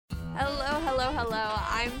Hello, hello, hello.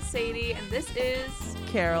 I'm Sadie, and this is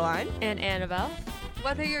Caroline and Annabelle.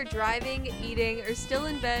 Whether you're driving, eating, or still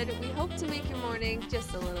in bed, we hope to make your morning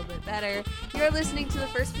just a little bit better. You're listening to the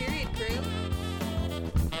First Period Crew.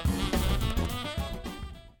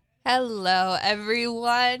 Hello,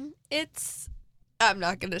 everyone. I'm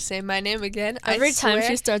not going to say my name again. Every time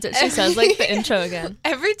she starts it, she says like the intro again.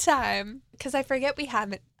 Every time. Because I forget we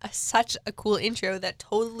have such a cool intro that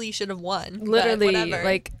totally should have won. Literally,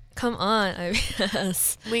 like, come on,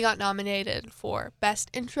 IBS. We got nominated for Best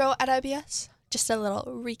Intro at IBS. Just a little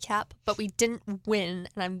recap, but we didn't win,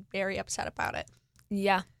 and I'm very upset about it.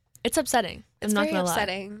 Yeah, it's upsetting. It's I'm not very gonna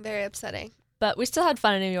upsetting. lie. Very upsetting. But we still had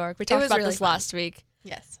fun in New York. We talked about really this fun. last week.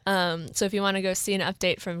 Yes. So if you want to go see an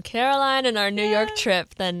update from Caroline and our New York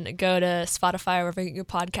trip, then go to Spotify or wherever you get your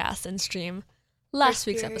podcast and stream last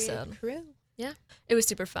week's episode. Crew. Yeah, it was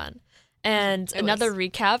super fun. And another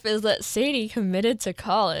recap is that Sadie committed to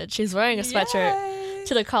college. She's wearing a sweatshirt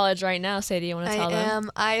to the college right now. Sadie, you want to tell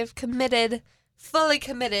them? I have fully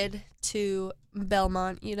committed to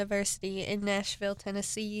Belmont University in Nashville,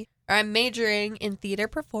 Tennessee. I'm majoring in theater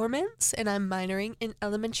performance, and I'm minoring in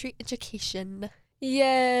elementary education.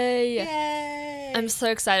 Yay! Yay! I'm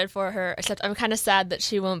so excited for her, except I'm kind of sad that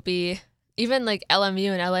she won't be. Even like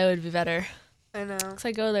LMU and LA would be better. I know. Because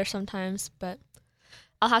I go there sometimes, but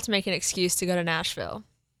I'll have to make an excuse to go to Nashville.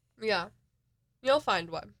 Yeah. You'll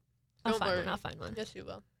find one. I'll find one. Yes, you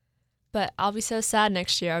will. But I'll be so sad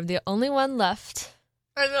next year. I'm the only one left.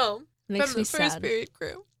 I know. It makes From me the First sad. Period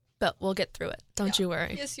Crew. But we'll get through it. Don't you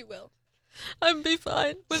worry. Yes, you will. I'm be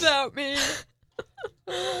fine without me.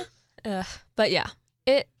 But yeah,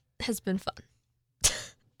 it has been fun.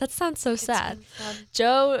 That sounds so sad.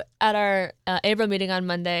 Joe, at our April meeting on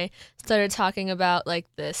Monday, started talking about like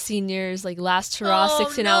the seniors, like last hurrah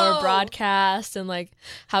 16-hour broadcast, and like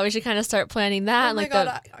how we should kind of start planning that, and like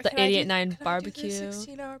the 88.9 barbecue.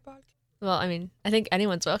 16-hour podcast? Well, I mean, I think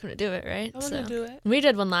anyone's welcome to do it, right? I want to do it. We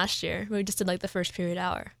did one last year. We just did like the first period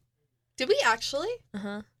hour. Did we actually?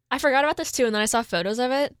 Uh-huh. I forgot about this too, and then I saw photos of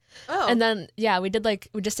it. Oh. And then, yeah, we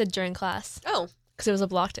just did during class. Oh. Because it was a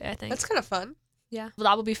block day, I think. That's kind of fun. Yeah. Well,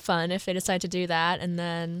 that will be fun if they decide to do that, and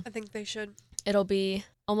then I think they should. It'll be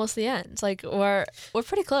almost the end. Like, we're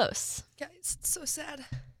pretty close. Guys, it's so sad.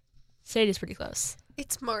 Sadie's pretty close.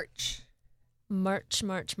 It's March. March.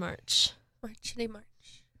 Marchity March.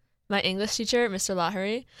 My English teacher, Mr.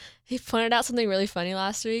 Lahari, he pointed out something really funny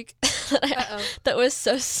last week that was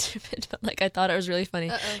so stupid, but like I thought it was really funny.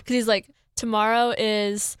 Because he's like, tomorrow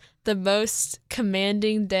is the most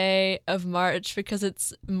commanding day of March because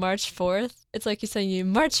it's March 4th. It's like he's saying you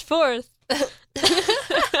March 4th.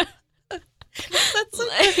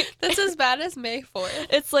 That's as bad as May 4th.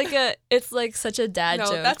 It's like such a dad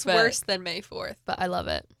joke. No, that's worse than May 4th. But I love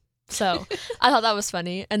it. So I thought that was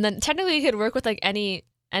funny. And then technically you could work with like any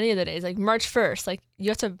of the days, like March 1st. Like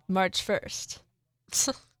you have to March 1st.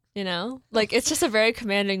 You know? Like it's just a very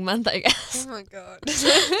commanding month, I guess. Oh my god.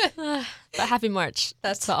 But happy March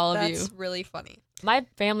to all of you. That's really funny. My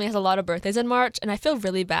family has a lot of birthdays in March, and I feel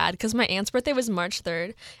really bad because my aunt's birthday was March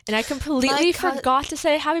 3rd, and I completely forgot to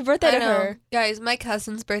say happy birthday to her. Guys, my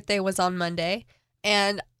cousin's birthday was on Monday,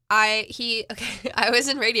 and I was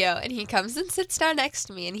in radio, and he comes and sits down next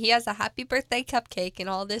to me, and he has a happy birthday cupcake and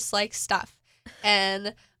all this like stuff.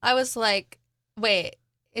 And I was like, wait,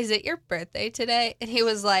 is it your birthday today? And he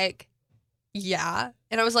was like, yeah.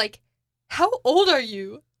 And I was like, how old are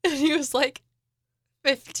you? And he was like,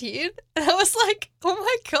 15. And I was like, oh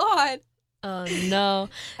my god. Oh no.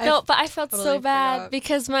 No, but I felt so bad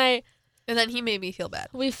because and then he made me feel bad.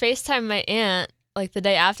 We FaceTimed my aunt like the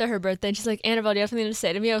day after her birthday, and she's like, Annabelle, do you have something to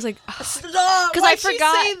say to me? I was like, stop. Because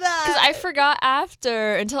I forgot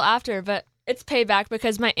until after, but it's payback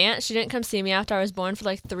because my aunt, she didn't come see me after I was born for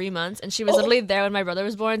like 3 months, and she was literally there when my brother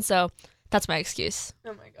was born, so that's my excuse.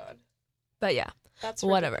 Oh my god. But yeah, that's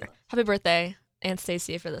whatever. Ridiculous. Happy Happy birthday, Aunt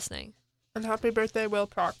Stacy, if you're listening. And happy birthday, Will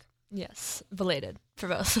Park. Yes, belated for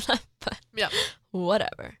both of them, but yeah,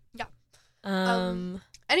 whatever. Yeah.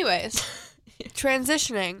 Anyways,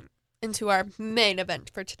 transitioning into our main event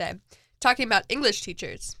for today, talking about English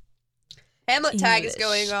teachers. Hamlet Tag is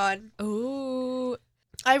going on. Ooh.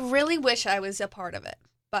 I really wish I was a part of it,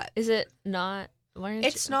 but is it not? Why aren't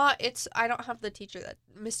it's you? not. I don't have the teacher that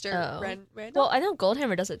Mr. Randall. Well, I know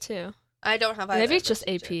Goldhammer does it too. I don't have either. Maybe it's just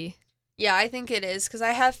AP. Yeah, I think it is because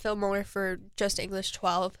I have Fillmore for just English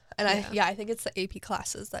 12, and I think it's the AP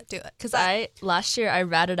classes that do it. Because last year I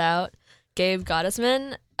ratted out Gabe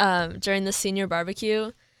Gottesman during the senior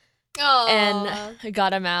barbecue, and I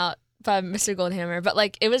got him out by Mr. Goldhammer. But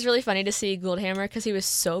like it was really funny to see Goldhammer because he was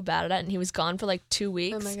so bad at it and he was gone for like 2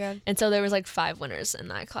 weeks. Oh my god! And so there was like 5 winners in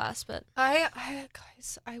that class. But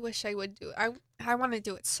guys, I wish I would do it. I want to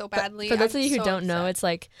do it so badly. For those of you who don't know, it's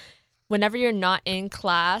like whenever you're not in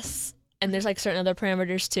class, and there's like certain other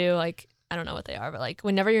parameters too, like I don't know what they are, but like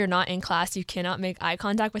whenever you're not in class, you cannot make eye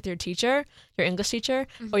contact with your teacher, your English teacher,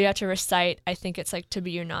 or you have to recite, I think it's like To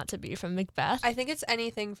Be or Not to Be from Macbeth. I think it's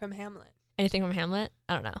anything from Hamlet. Anything from Hamlet?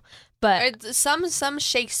 I don't know. But some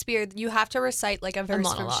Shakespeare, you have to recite like a verse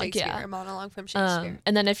monologue, from Shakespeare, a monologue from Shakespeare.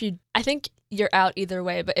 And then I think you're out either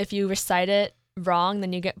way, but if you recite it wrong,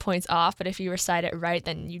 then you get points off, but if you recite it right,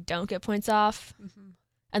 then you don't get points off.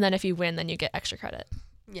 And then if you win, then you get extra credit.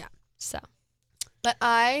 Yeah. So. But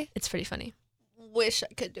it's pretty funny. Wish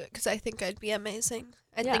I could do it because I think I'd be amazing.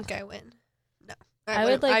 I think I win. No. I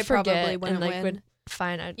would like forget probably wouldn't and like win. would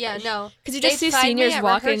find out. Yeah, no. Because you just see seniors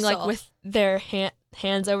walking like with their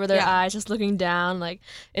hands over their eyes, just looking down. Like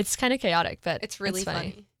it's kind of chaotic, but it's really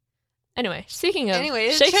funny. Anyway, speaking of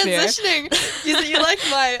Shakespeare. Transitioning. you like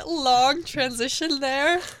my long transition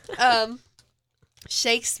there?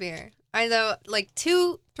 Shakespeare. I know like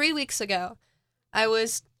 2-3 weeks ago, I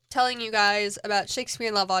was telling you guys about Shakespeare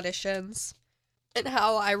in Love auditions and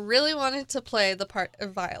how I really wanted to play the part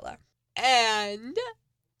of Viola. And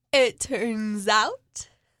it turns out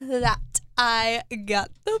that I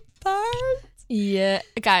got the part. Yeah,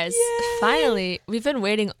 guys, finally, we've been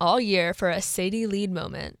waiting all year for a Sadie lead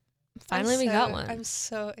moment. Finally, we got one. I'm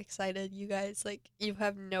so excited, you guys. Like, you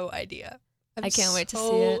have no idea. I can't wait to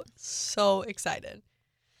see it. So excited.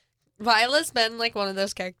 Viola's been like one of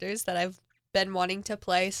those characters that I've been wanting to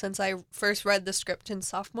play since I first read the script in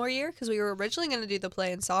sophomore year, because we were originally going to do the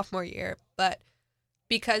play in sophomore year, but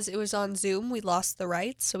because it was on Zoom, we lost the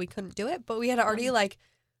rights, so we couldn't do it. But we had already like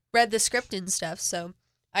read the script and stuff, so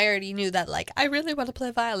I already knew that like I really want to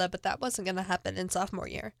play Viola, but that wasn't going to happen in sophomore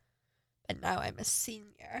year. And now I'm a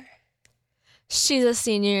senior. She's a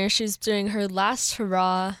senior. She's doing her last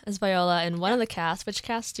hurrah as Viola in one of the casts. Which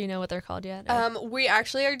cast? Do you know what they're called yet? We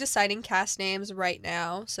actually are deciding cast names right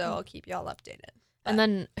now, so I'll keep y'all updated. And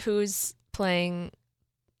then who's playing,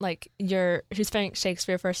 like, who's playing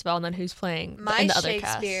Shakespeare first of all, and then who's playing in the other cast?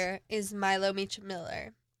 My Shakespeare is Milo Meacham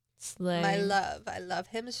Miller. Slay. My love. I love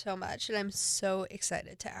him so much, and I'm so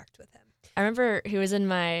excited to act with him. I remember he was in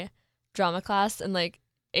my drama class in, like,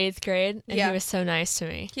 8th grade, and he was so nice to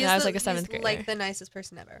me. And I was like a 7th grader. Like the nicest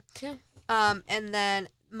person ever. Yeah. And then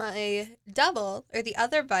my double, or the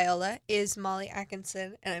other Viola, is Molly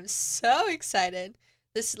Atkinson, and I'm so excited.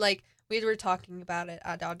 This, like, we were talking about it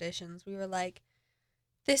at auditions. We were like,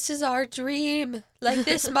 this is our dream. Like,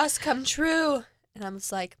 this must come true. And I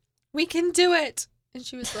was like, we can do it. And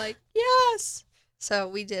she was like, yes. So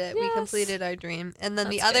we did it. Yes. We completed our dream. And then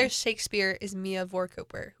the other Shakespeare is Mia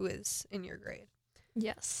Vorkoper, who is in your grade.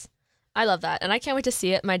 Yes. I love that. And I can't wait to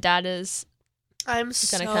see it. My dad is gonna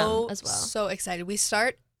come as well. So excited. We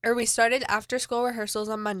started after school rehearsals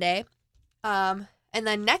on Monday. And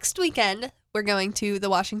then next weekend we're going to the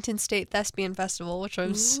Washington State Thespian Festival, which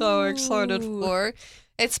I'm so excited for.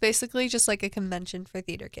 It's basically just like a convention for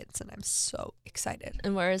theater kids, and I'm so excited.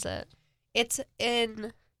 And where is it? It's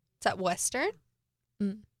at Western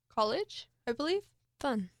College, I believe.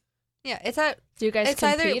 Fun. Yeah, it's at. Do you guys it's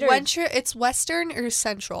compete either it's Western or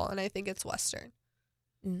Central, and I think it's Western.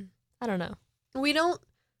 I don't know. We don't.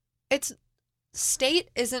 It's state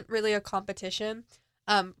isn't really a competition.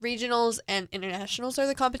 Regionals and internationals are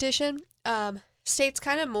the competition. State's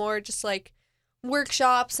kind of more just like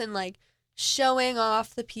workshops and like showing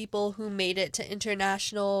off the people who made it to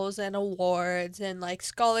internationals and awards and like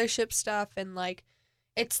scholarship stuff, and like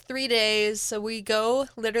it's 3 days, so we go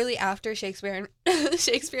literally after Shakespeare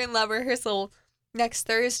in Love rehearsal next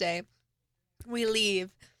Thursday. We leave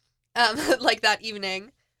like that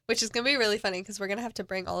evening, which is gonna be really funny because we're gonna have to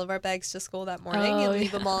bring all of our bags to school that morning and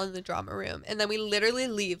leave them all in the drama room, and then we literally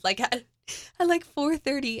leave like at like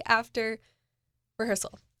 4:30 after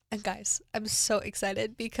rehearsal. And guys, I'm so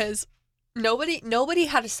excited because nobody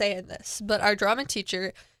had a say in this, but our drama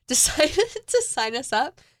teacher decided to sign us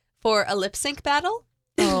up for a lip sync battle.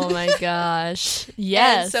 Oh my gosh.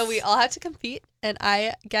 Yes. And so we all had to compete, and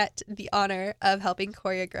I get the honor of helping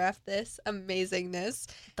choreograph this amazingness.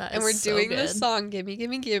 And we're doing the song Gimme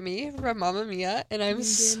Gimme Gimme from Mamma Mia, and I'm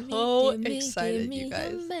so excited, you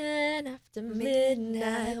guys. After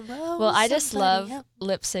midnight. Well, I just love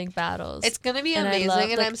lip sync battles. It's going to be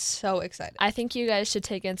amazing, and I'm so excited. I think you guys should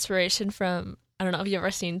take inspiration from, I don't know if you've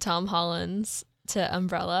ever seen Tom Holland's To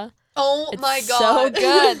Umbrella. Oh it's my god, so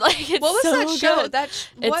good. Like, it's what was so that show? good.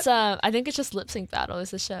 It's I think it's just Lip Sync Battle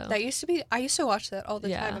is the show. That used to be. I used to watch that all the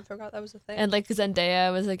time. I forgot that was a thing. And like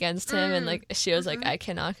Zendaya was against him, and like she was like, I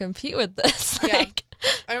cannot compete with this. Like,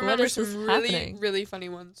 I remember some really funny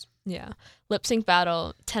ones. Yeah, Lip Sync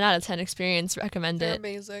Battle, 10 out of 10 experience. Recommend They're it.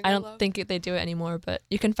 amazing. I don't think they do it anymore, but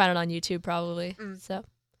you can find it on YouTube probably. So,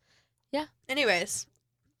 yeah. Anyways,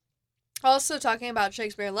 also talking about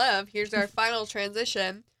Shakespeare in Love, here's our final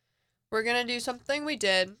transition. We're gonna do something we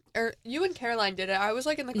did, or you and Caroline did it. I was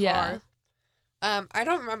like in the car. Yeah. I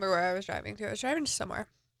don't remember where I was driving to. I was driving to somewhere,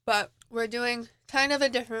 but we're doing kind of a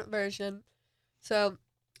different version. So,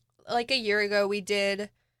 like a year ago, we did,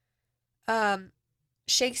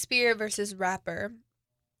 Shakespeare versus rapper,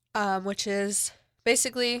 which is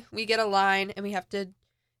basically we get a line and we have to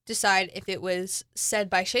decide if it was said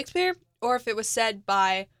by Shakespeare or if it was said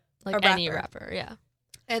by like a rapper. Any rapper, yeah.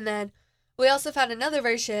 And then we also found another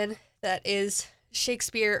version that is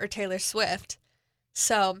Shakespeare or Taylor Swift.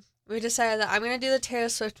 So we decided that I'm going to do the Taylor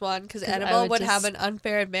Swift one because Annabelle would have an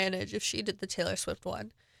unfair advantage if she did the Taylor Swift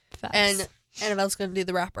one. Facts. And Annabelle's going to do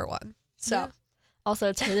the rapper one. So, yeah.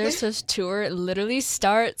 Also, Taylor Swift's tour literally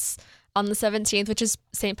starts on the 17th, which is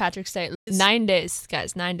St. Patrick's Day. 9 days,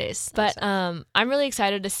 guys, 9 days. But I'm really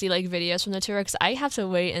excited to see like videos from the tour because I have to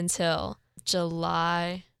wait until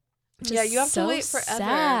July. Yeah, you have to wait forever.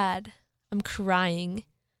 Sad. I'm crying.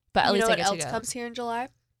 But at least I get to go. You know what else comes here in July?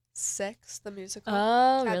 6, the musical.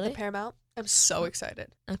 Oh, at really? The Paramount. I'm so excited.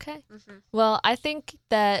 Okay. Well, I think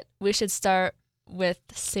that we should start with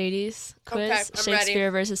Sadie's quiz. Okay, I'm Shakespeare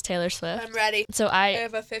ready. versus Taylor Swift. I'm ready. So I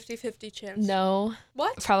have a 50-50 chance. No.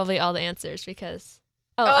 What? Probably all the answers because...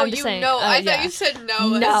 Oh, I'm just saying. know. I thought you said no.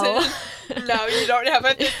 No. No, you don't have a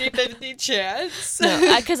 50-50 chance.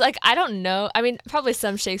 No, because like I don't know. I mean, probably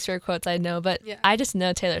some Shakespeare quotes I know, but I just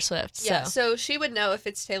know Taylor Swift. Yeah, so she would know if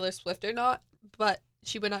it's Taylor Swift or not, but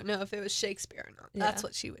she would not know if it was Shakespeare or not. That's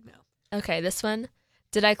what she would know. Okay, this one.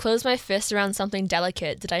 Did I close my fist around something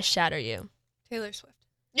delicate? Did I shatter you? Taylor Swift.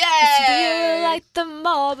 Yay! We were like the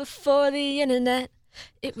mall before the internet.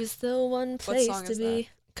 It was the one place to be.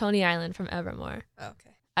 Coney Island from Evermore. Oh, okay.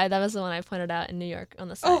 That was the one I pointed out in New York on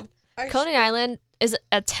the side. Coney Island is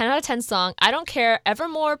a 10 out of 10 song. I don't care.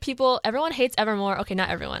 Everyone hates Evermore. Okay, not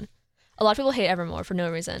everyone. A lot of people hate Evermore for no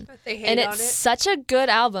reason. But they hate and on it's it. Such a good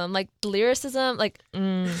album. Like, lyricism, like,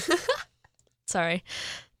 sorry.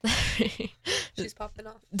 She's popping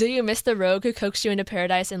off. Do you miss the rogue who coaxed you into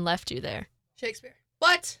paradise and left you there? Shakespeare.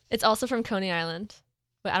 What? It's also from Coney Island.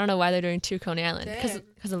 But I don't know why they're doing two Coney Island.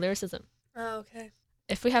 Because of lyricism. Oh, okay.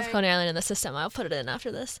 If we have Coney Island in the system, I'll put it in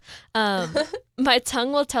after this. My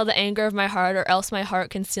tongue will tell the anger of my heart, or else my heart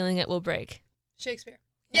concealing it will break. Shakespeare.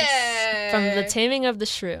 Yes. From The Taming of the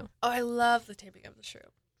Shrew. Oh, I love The Taming of the Shrew.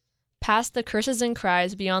 Past the curses and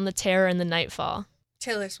cries, beyond the terror and the nightfall.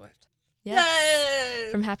 Taylor Swift. Yes.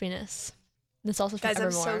 Yay! From Happiness. It's also from Evermore.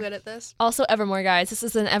 I'm so good at this. Also Evermore, guys. This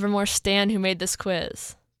is an Evermore stan who made this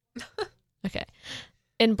quiz. Okay.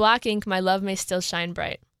 In black ink, my love may still shine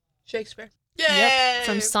bright. Shakespeare. Yay! Yep,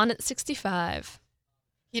 from Sonnet 65.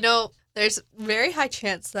 You know, there's very high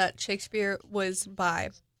chance that Shakespeare was bi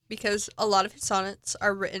because a lot of his sonnets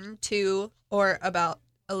are written to or about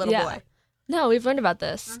a little boy. No, we've learned about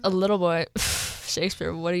this. A little boy.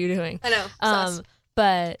 Shakespeare, what are you doing? I know.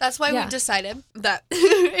 But that's why we decided that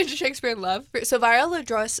in Shakespeare in Love. So Viola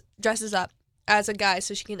dresses up as a guy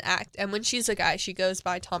so she can act, and when she's a guy, she goes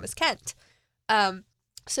by Thomas Kent,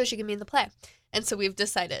 so she can be in the play. And so we've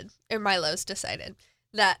decided, or Milo's decided,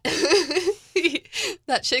 that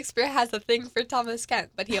that Shakespeare has a thing for Thomas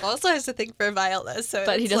Kent, but he also has a thing for Viola. So,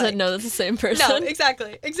 but he doesn't know it's the same person. No,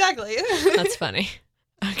 exactly. That's funny.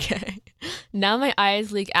 Okay. Now my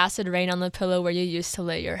eyes leak acid rain on the pillow where you used to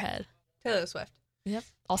lay your head. Taylor Swift. Yep.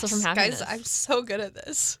 Also from Happiness. Guys, I'm so good at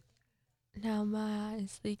this. Now my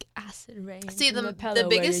eyes leak acid rain. See, the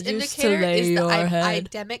biggest indicator is the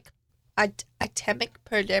iambic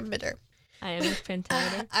pentameter. Iambic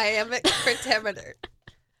pentameter. Iambic pentameter.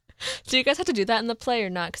 Do you guys have to do that in the play or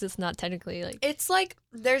not? Because it's not technically like... It's like,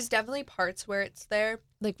 there's definitely parts where it's there.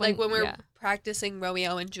 Like when we're practicing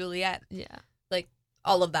Romeo and Juliet. Yeah. Like,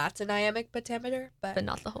 all of that's an iambic pentameter. But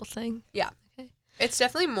not the whole thing. Yeah. Okay. It's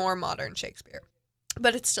definitely more modern Shakespeare.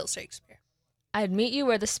 But it's still Shakespeare. I'd meet you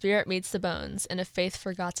where the spirit meets the bones in a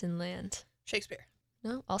faith-forgotten land. Shakespeare.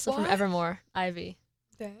 No, also from Evermore. Ivy.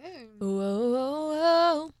 Dang. Whoa, whoa,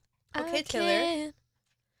 whoa. Okay, Taylor.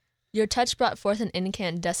 Your touch brought forth an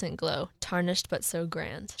incandescent glow, tarnished but so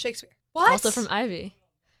grand. Shakespeare. What? Also from Ivy.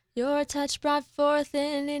 Your touch brought forth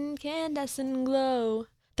an incandescent glow.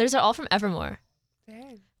 Those are all from Evermore.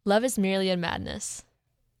 Dang. Love is merely a madness.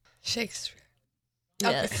 Shakespeare.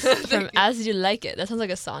 Yes, Okay. from As You Like It. That sounds like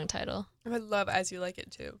a song title. I would love As You Like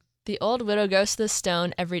It too. The old widow goes to the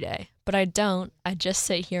stone every day, but I don't. I just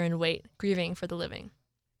sit here and wait, grieving for the living.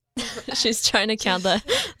 She's trying to count the.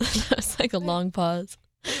 That's like a long pause.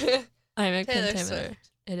 I'm a Taylor pentameter. Swift.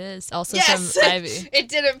 It is also Yes! from Ivy. It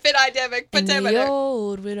didn't fit Idemic And the pentameter.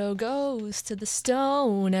 old widow goes to the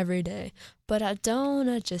stone every day, but I don't.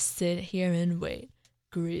 I just sit here and wait,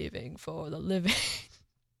 grieving for the living.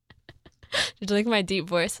 Did you like my deep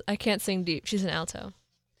voice? I can't sing deep. She's an alto.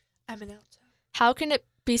 I'm an alto. How can it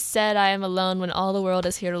be said I am alone when all the world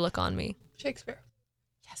is here to look on me? Shakespeare.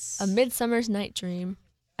 Yes. A Midsummer's Night Dream.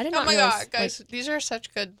 I did not Oh my realize, god, guys, these are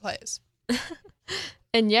such good plays.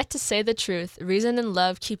 And yet, to say the truth, reason and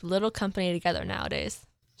love keep little company together nowadays.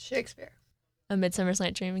 Shakespeare. A Midsummer's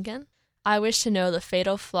Night Dream again. I wish to know the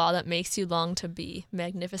fatal flaw that makes you long to be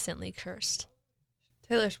magnificently cursed.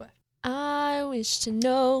 Taylor Swift. I wish to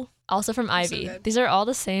know. Also from Ivy. So These are all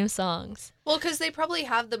the same songs. Well, because they probably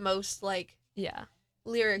have the most, like, Yeah.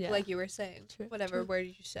 lyric, Yeah. like you were saying. True, Whatever true. word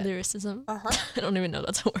you said. Lyricism. Uh-huh. I don't even know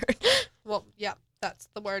that's a word. Well, yeah, that's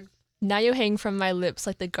the word. Now you hang from my lips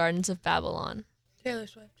like the gardens of Babylon. Taylor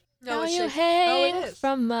Swift. Now it's you Shakespeare. Oh, hang it is.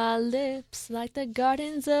 from my lips like the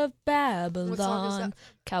gardens of Babylon. What song is that?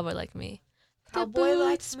 Cowboy Like Me. Cowboy the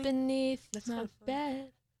Like boots Me. beneath That's my kind of fun.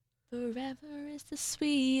 bed. Forever is the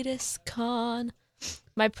sweetest con.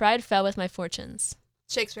 My pride fell with my fortunes.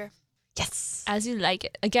 Shakespeare. Yes. As You Like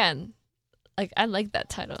It. Again, like I like that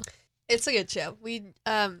title. It's a good show. We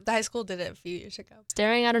the high school did it a few years ago.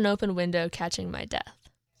 Staring out an open window, catching my death.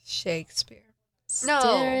 Shakespeare. No.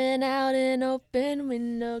 Staring out an open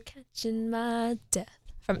window, catching my death.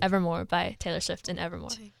 From Evermore by Taylor Swift and Evermore.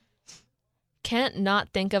 Can't not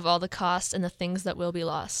think of all the cost and the things that will be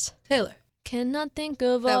lost. Taylor. Cannot think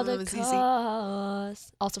of That all one the was easy.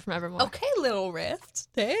 cost. Also from Evermore. Okay, little rift.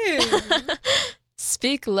 Dang.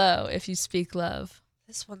 Speak low if you speak love.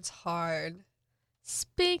 This one's hard.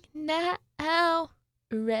 Speak now.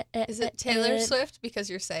 Is it Taylor Swift because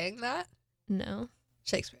you're saying that? No.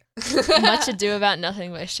 Shakespeare. Much Ado About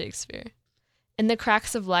Nothing by Shakespeare. In the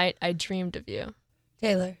cracks of light, I dreamed of you.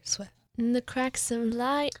 Taylor Swift. In the cracks of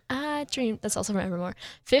light, I dreamed. That's also from Evermore.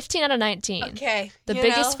 15 out of 19. Okay. The you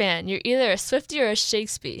biggest know, fan. You're either a Swiftie or a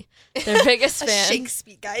Shakespeare. Their biggest a fan.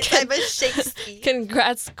 Shakespeare, guys. I'm a Shakespeare.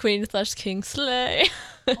 Congrats, Queen / King Slay.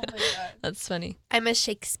 Oh my god. That's funny. I'm a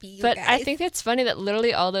Shakespeare, But guys. I think it's funny that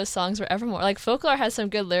literally all those songs were Evermore. Like, Folklore has some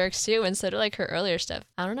good lyrics too, and so do like her earlier stuff.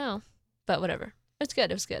 I don't know. But whatever. It's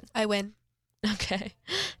good. It was good. I win. Okay.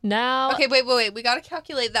 Now. Okay, wait. We got to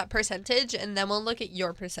calculate that percentage, and then we'll look at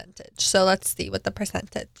your percentage. So let's see what the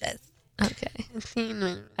percentage is.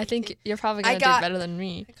 Okay. I think you're probably I going to got- do better than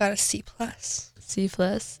me. I got a C plus. C+.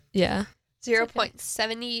 Yeah.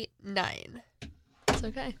 0.79. It's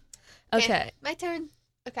okay. Okay. My turn.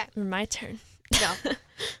 Okay. My turn. No.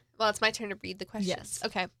 Well, it's my turn to read the questions. Yes.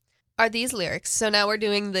 Okay. Are these lyrics? So now we're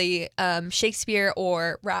doing the Shakespeare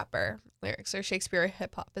or rapper lyrics, or Shakespeare or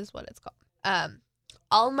hip hop is what it's called.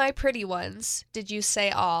 All my pretty ones, did you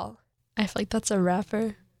say all? I feel like that's a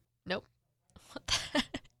rapper. Nope. What the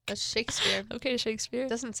heck? That's Shakespeare. Okay, Shakespeare. It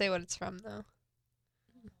doesn't say what it's from, though.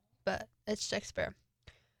 But it's Shakespeare.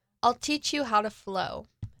 I'll teach you how to flow.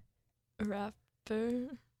 Rapper.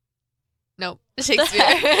 Nope. Shakespeare.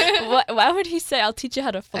 Why would he say, I'll teach you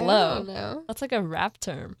how to I flow? don't know. That's like a rap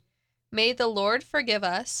term. May the Lord forgive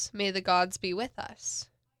us. May the gods be with us.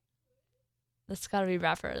 That's got to be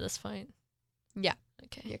rapper at this point. Yeah.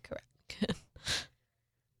 Okay. You're correct. Good.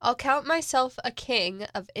 I'll count myself a king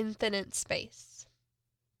of infinite space.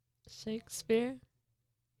 Shakespeare?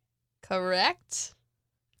 Correct?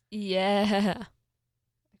 Yeah.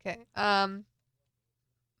 Okay.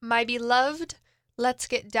 My beloved, let's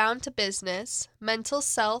get down to business. Mental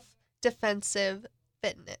self, defensive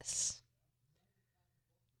fitness.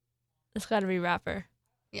 It's got to be rapper.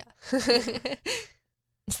 Yeah.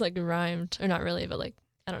 It's like rhymed. Or not really, but like,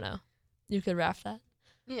 I don't know. You could rap that.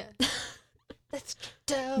 Yeah. Let's get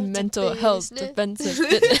down Mental to health, business. defensive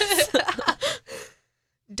fitness.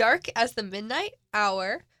 Dark as the midnight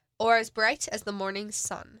hour, or as bright as the morning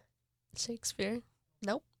sun. Shakespeare?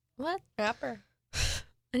 Nope. What? Rapper.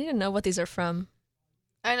 I need to know what these are from.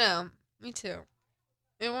 I know. Me too.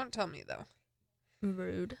 It won't tell me, though.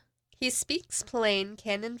 Rude. He speaks plain,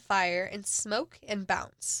 cannon fire, and smoke and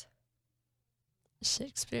bounce.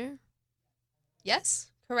 Shakespeare?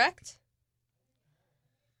 Yes? Correct?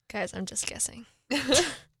 Guys, I'm just guessing.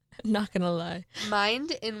 Not gonna lie.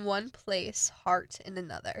 Mind in one place, heart in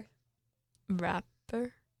another.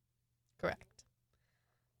 Rapper? Correct.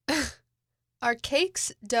 Are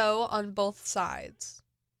cakes dough on both sides?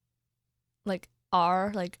 Like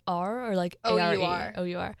R, like R, or like A-R-E? O-U-R.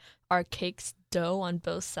 O-U-R. Are cakes dough on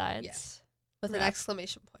both sides? Yes. With an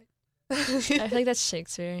exclamation point. I feel like that's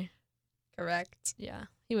Shakespeare. Correct. Yeah,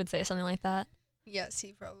 he would say something like that. Yes,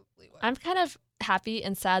 he probably would. I'm kind of happy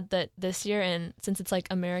and sad that this year, and since it's like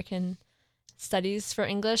American studies for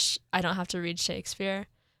English, I don't have to read Shakespeare,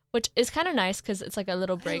 which is kind of nice because it's like a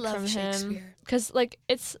little break from him. Because like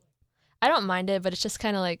I don't mind it, but it's just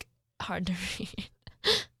kind of like hard to read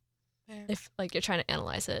if like you're trying to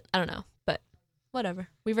analyze it. I don't know, but whatever.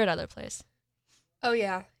 We've read other plays. Oh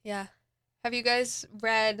yeah. Have you guys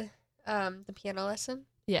read The Piano Lesson?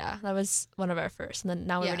 Yeah, that was one of our first, and then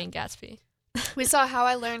now we're reading Gatsby. We saw How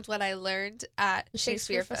I Learned What I Learned at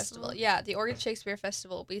Shakespeare Festival. Yeah, the Oregon Shakespeare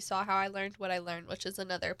Festival. We saw How I Learned What I Learned, which is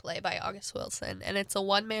another play by August Wilson, and it's a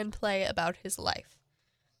one-man play about his life.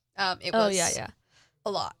 It was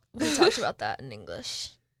a lot. We talked about that in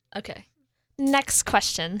English. Okay. Next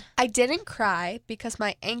question. I didn't cry because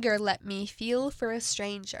my anger let me feel for a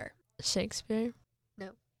stranger. Shakespeare?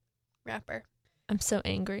 No. Rapper. I'm so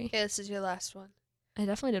angry. Okay, this is your last one. I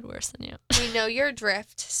definitely did worse than you. We know your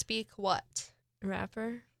drift. Speak what?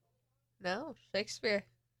 Rapper? No, Shakespeare.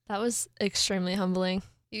 That was extremely humbling.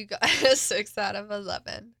 You got a 6 out of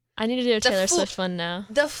 11. I need to do a Taylor Swift one now.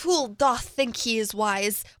 The fool doth think he is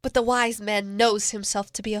wise, but the wise man knows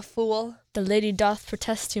himself to be a fool. The lady doth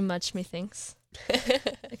protest too much, methinks.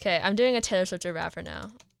 Okay, I'm doing a Taylor Swift or rapper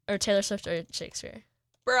now. Or Taylor Swift or Shakespeare.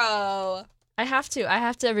 Bro. I have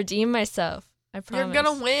to redeem myself. I promise. You're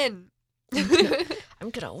gonna win. I'm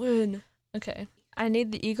gonna win. Okay. I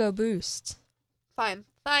need the ego boost. Fine.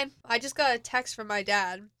 I just got a text from my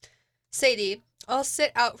dad. Sadie, I'll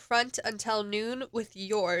sit out front until noon with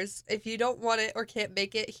yours. If you don't want it or can't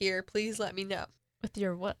make it here, please let me know. With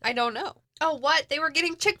your what? I don't know. Oh, what? They were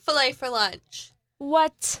getting Chick-fil-A for lunch.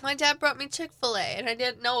 What? My dad brought me Chick-fil-A and I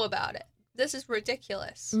didn't know about it. This is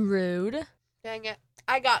ridiculous. Rude. Dang it.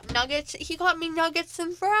 I got nuggets. He got me nuggets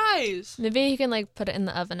and fries. Maybe you can like put it in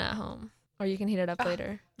the oven at home. Or you can heat it up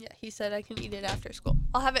later. Yeah, he said I can eat it after school.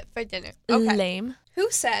 I'll have it for dinner. Okay. Lame. Who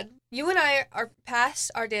said, you and I are past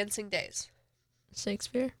our dancing days?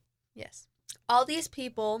 Shakespeare? Yes. All these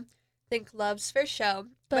people think love's for show.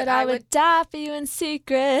 But I would die for you in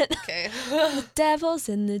secret. Okay. The devil's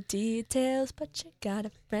in the details, but you got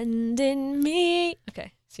a friend in me.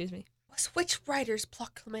 Okay, excuse me. Was which writer's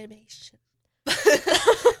proclamation?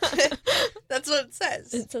 That's what it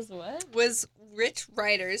says. It says what? Was rich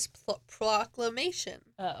writer's proclamation.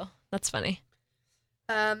 Oh, that's funny.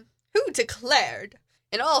 Who declared,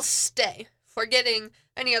 and I'll stay, forgetting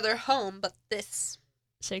any other home but this?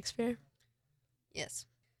 Shakespeare? Yes.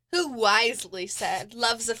 Who wisely said,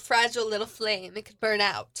 love's a fragile little flame, it could burn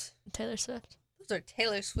out? Taylor Swift. Those are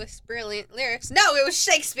Taylor Swift's brilliant lyrics. No, it was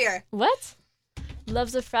Shakespeare. What?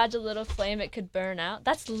 Love's a fragile little flame, it could burn out.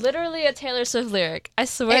 That's literally a Taylor Swift lyric. I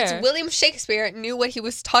swear. It's William Shakespeare knew what he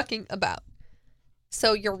was talking about.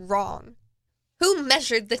 So you're wrong. Who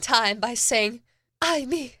measured the time by saying, I,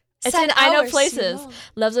 me, it's in I Know Places.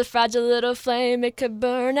 Love's a fragile little flame, it could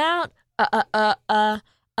burn out.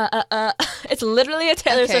 It's literally a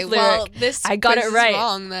Taylor Swift lyric. Well, this I got it right.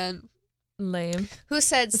 Wrong then. Lame. Who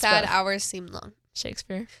said sad hours seem long?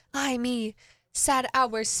 Shakespeare. I, me, sad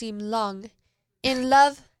hours seem long. In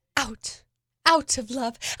love, out of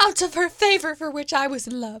love, out of her favor for which I was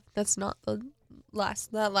in love. That's not that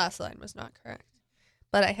last line was not correct.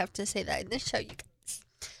 But I have to say that in this show, you guys.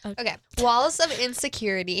 Okay. Walls of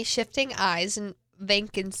insecurity, shifting eyes, and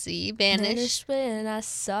vacancy vanished when I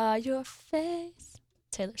saw your face.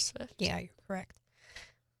 Taylor Swift. Yeah, you're correct.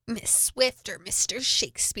 Miss Swift or Mr.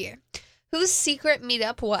 Shakespeare, whose secret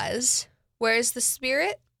meetup was, whereas the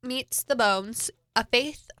spirit meets the bones, a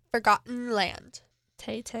faith forgotten land.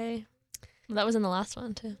 Tay-Tay. Well, that was in the last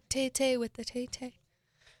one, too. Tay-Tay with the Tay-Tay.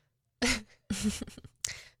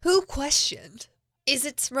 Who questioned, is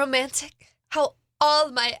it romantic how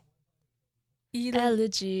all my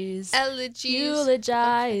elegies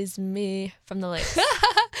eulogize me from the lakes?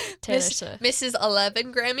 Taylor Swift. Mrs.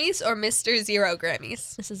 11 Grammys or Mr. 0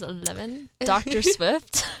 Grammys? Mrs. 11? Dr.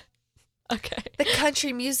 Swift? Okay. The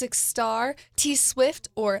country music star, T. Swift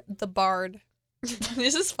or the Bard?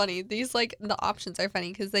 This is funny. These, like, the options are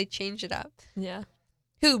funny because they change it up. Yeah.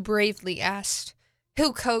 Who bravely asked,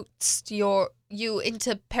 who coaxed you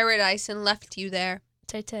into paradise and left you there?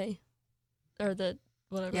 Tay-Tay. Or the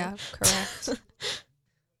whatever. Yeah, correct.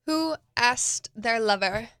 Who asked their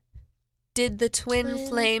lover, did the twin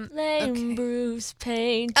flame bruise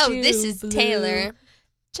paint this is blue. Taylor.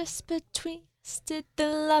 Just between us, did the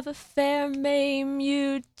love affair maim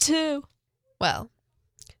you too? Well,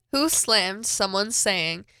 who slammed someone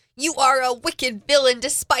saying, you are a wicked villain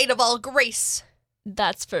despite of all grace?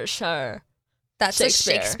 That's for sure. That's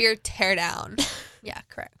Shakespeare. A Shakespeare teardown. Yeah,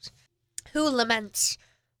 correct. Who laments?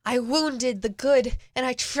 I wounded the good and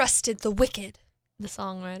I trusted the wicked. The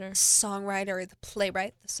songwriter. Songwriter, the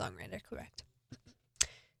playwright, the songwriter, correct.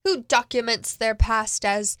 Who documents their past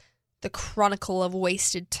as the chronicle of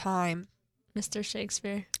wasted time? Mr.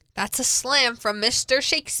 Shakespeare. That's a slam from Mr.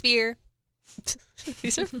 Shakespeare.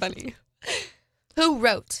 These are funny. Who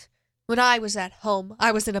wrote, when I was at home,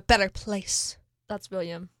 I was in a better place? That's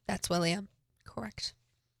William. That's William. Correct.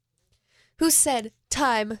 Who said,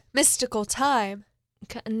 time, mystical time?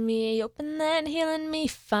 Cutting me open and healing me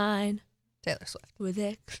fine. Taylor Swift. With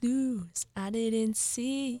their clues I didn't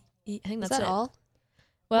see. I think that's Is that it. all?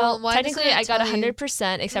 Well, technically I got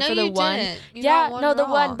 100% except for the one. You got one the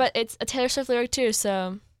wrong. one, but it's a Taylor Swift lyric too,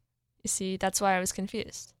 so you see, that's why I was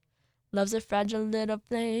confused. Love's a fragile little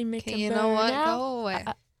flame. Okay, you know what? Out. Go away.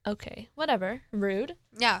 Okay, whatever. Rude.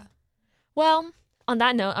 Yeah. Well, on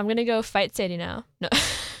that note, I'm going to go fight Sadie now. No.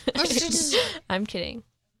 I'm kidding.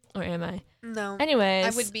 Or am I? No. Anyways. I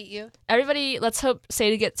would beat you. Everybody, let's hope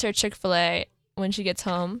Sadie gets her Chick-fil-A when she gets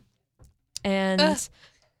home. And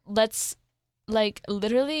let's, like,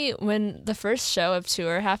 literally when the first show of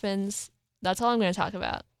tour happens, that's all I'm going to talk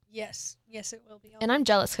about. Yes. Yes, it will be. And I'm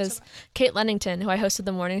jealous because Kate Lennington, who I hosted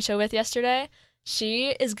the morning show with yesterday,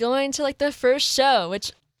 she is going to, like, the first show,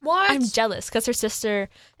 which... What? I'm jealous because her sister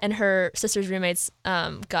and her sister's roommates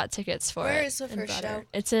got tickets for it. Where is the first show?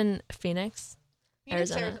 It's in Phoenix,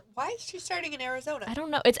 Arizona. Why is she starting in Arizona? I don't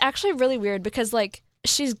know. It's actually really weird because, like,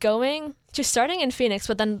 she's starting in Phoenix,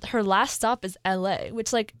 but then her last stop is LA,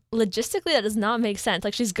 which, like, logistically that does not make sense.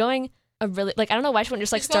 Like, she's going I don't know why she wouldn't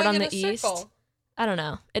just, like, start on the east. Circle. I don't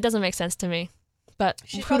know. It doesn't make sense to me. But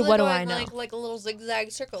she's what do I know? Like a little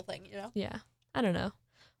zigzag circle thing, you know? Yeah. I don't know.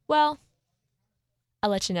 Well, I'll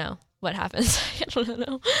let you know what happens. I don't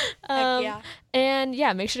know. Heck yeah. And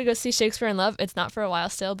yeah, make sure to go see Shakespeare in Love. It's not for a while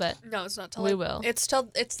still, but no, it's not till we will. It's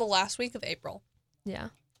the last week of April. Yeah.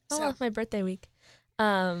 So. Oh, it's my birthday week.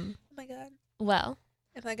 Oh my god. Well.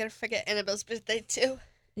 Am I gonna forget Annabelle's birthday too?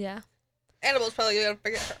 Yeah. Annabelle's probably gonna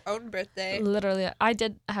forget her own birthday. Literally, I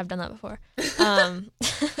have done that before.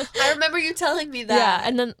 I remember you telling me that. Yeah,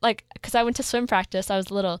 and then, like, because I went to swim practice, I was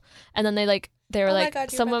little, and then they were like, God,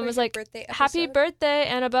 someone was like, "Happy birthday,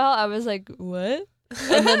 Annabelle." I was like, "What?"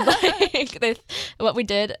 And then, like, what we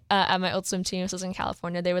did at my old swim team, this was in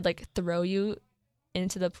California, they would, like, throw you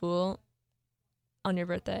into the pool on your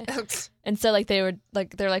birthday. And so, like, they're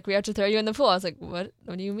like, "We have to throw you in the pool." I was like, "What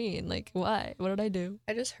do you mean? Like, why? What did I do?"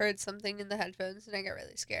 I just heard something in the headphones and I got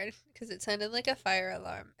really scared because it sounded like a fire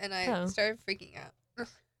alarm and I started freaking out.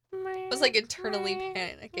 I was, like, internally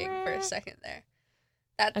panicking for a second there.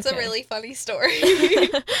 That's a really funny story.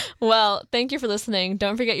 Well, thank you for listening.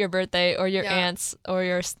 Don't forget your birthday or your aunts or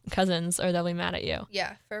your cousins or they'll be mad at you.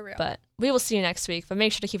 Yeah, for real. But we will see you next week. But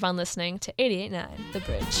make sure to keep on listening to 88.9 The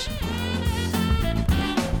Bridge.